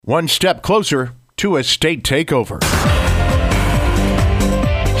One step closer to a state takeover.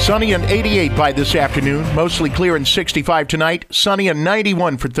 Sunny and 88 by this afternoon. Mostly clear and 65 tonight. Sunny and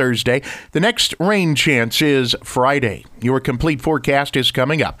 91 for Thursday. The next rain chance is Friday. Your complete forecast is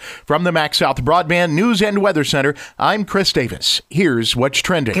coming up. From the MaxSouth Broadband News and Weather Center, I'm Chris Davis. Here's what's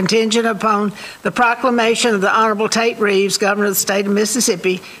trending. Contingent upon the proclamation of the Honorable Tate Reeves, Governor of the state of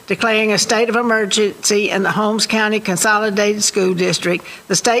Mississippi, declaring a state of emergency in the Holmes County Consolidated School District,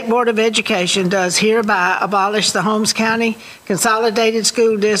 the State Board of Education does hereby abolish the Holmes County Consolidated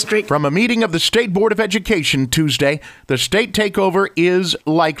School District. From a meeting of the State Board of Education Tuesday, the state takeover is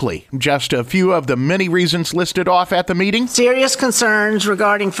likely. Just a few of the many reasons listed off at the meeting. Serious concerns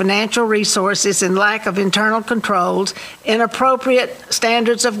regarding financial resources and lack of internal controls, inappropriate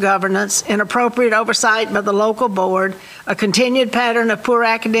standards of governance, inappropriate oversight by the local board, a continued pattern of poor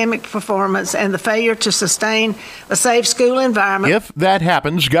academic performance, and the failure to sustain a safe school environment. If that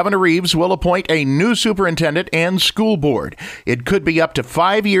happens, Governor Reeves will appoint a new superintendent and school board. It could be up to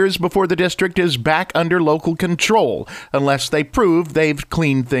 5 years before the district is back under local control, unless they prove they've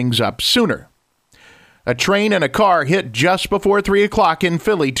cleaned things up sooner. A train and a car hit just before 3 o'clock in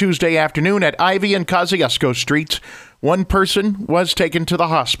Philly Tuesday afternoon at Ivy and Kosciuszko Streets. One person was taken to the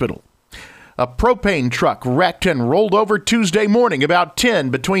hospital. A propane truck wrecked and rolled over Tuesday morning about 10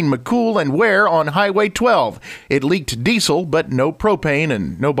 between McCool and Ware on Highway 12. It leaked diesel, but no propane,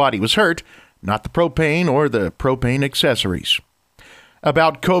 and nobody was hurt. Not the propane or the propane accessories.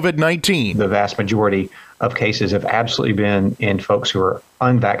 About COVID-19. The vast majority of cases have absolutely been in folks who are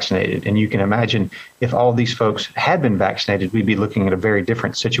unvaccinated. And you can imagine if all these folks had been vaccinated, we'd be looking at a very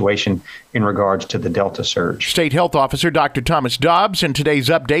different situation in regards to the Delta surge. State Health Officer Dr. Thomas Dobbs in today's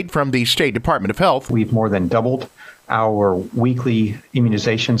update from the State Department of Health. We've more than doubled our weekly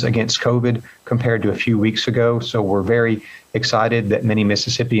immunizations against COVID compared to a few weeks ago. So we're very excited that many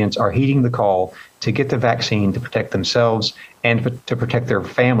Mississippians are heeding the call to get the vaccine to protect themselves and to protect their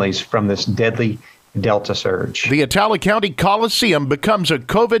families from this deadly Delta surge. The Attala County Coliseum becomes a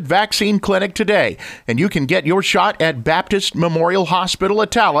COVID vaccine clinic today, and you can get your shot at Baptist Memorial Hospital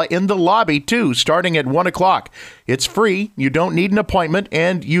Attala in the lobby, too, starting at 1 o'clock. It's free, you don't need an appointment,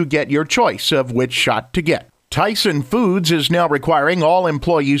 and you get your choice of which shot to get. Tyson Foods is now requiring all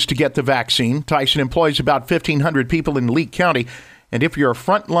employees to get the vaccine. Tyson employs about 1,500 people in Leake County. And if you're a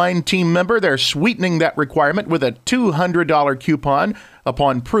frontline team member, they're sweetening that requirement with a $200 coupon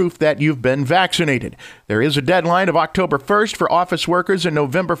upon proof that you've been vaccinated. There is a deadline of October 1st for office workers and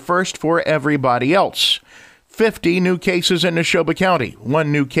November 1st for everybody else. 50 new cases in Neshoba County.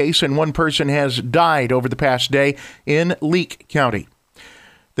 One new case and one person has died over the past day in Leake County.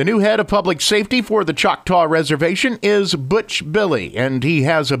 The new head of public safety for the Choctaw Reservation is Butch Billy, and he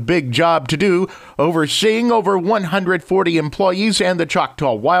has a big job to do, overseeing over 140 employees and the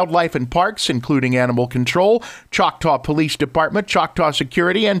Choctaw Wildlife and Parks, including Animal Control, Choctaw Police Department, Choctaw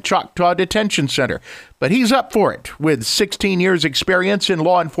Security, and Choctaw Detention Center. But he's up for it, with 16 years' experience in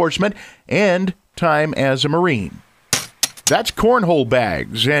law enforcement and time as a Marine. That's cornhole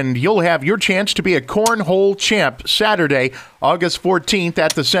bags, and you'll have your chance to be a cornhole champ Saturday, August 14th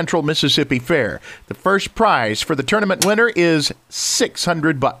at the Central Mississippi Fair. The first prize for the tournament winner is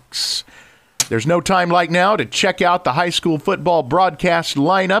 $600. There's no time like now to check out the high school football broadcast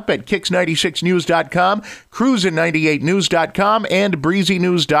lineup at Kicks96news.com, Cruisin98news.com, and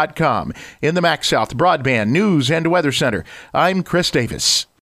BreezyNews.com. In the MaxSouth Broadband News and Weather Center, I'm Chris Davis.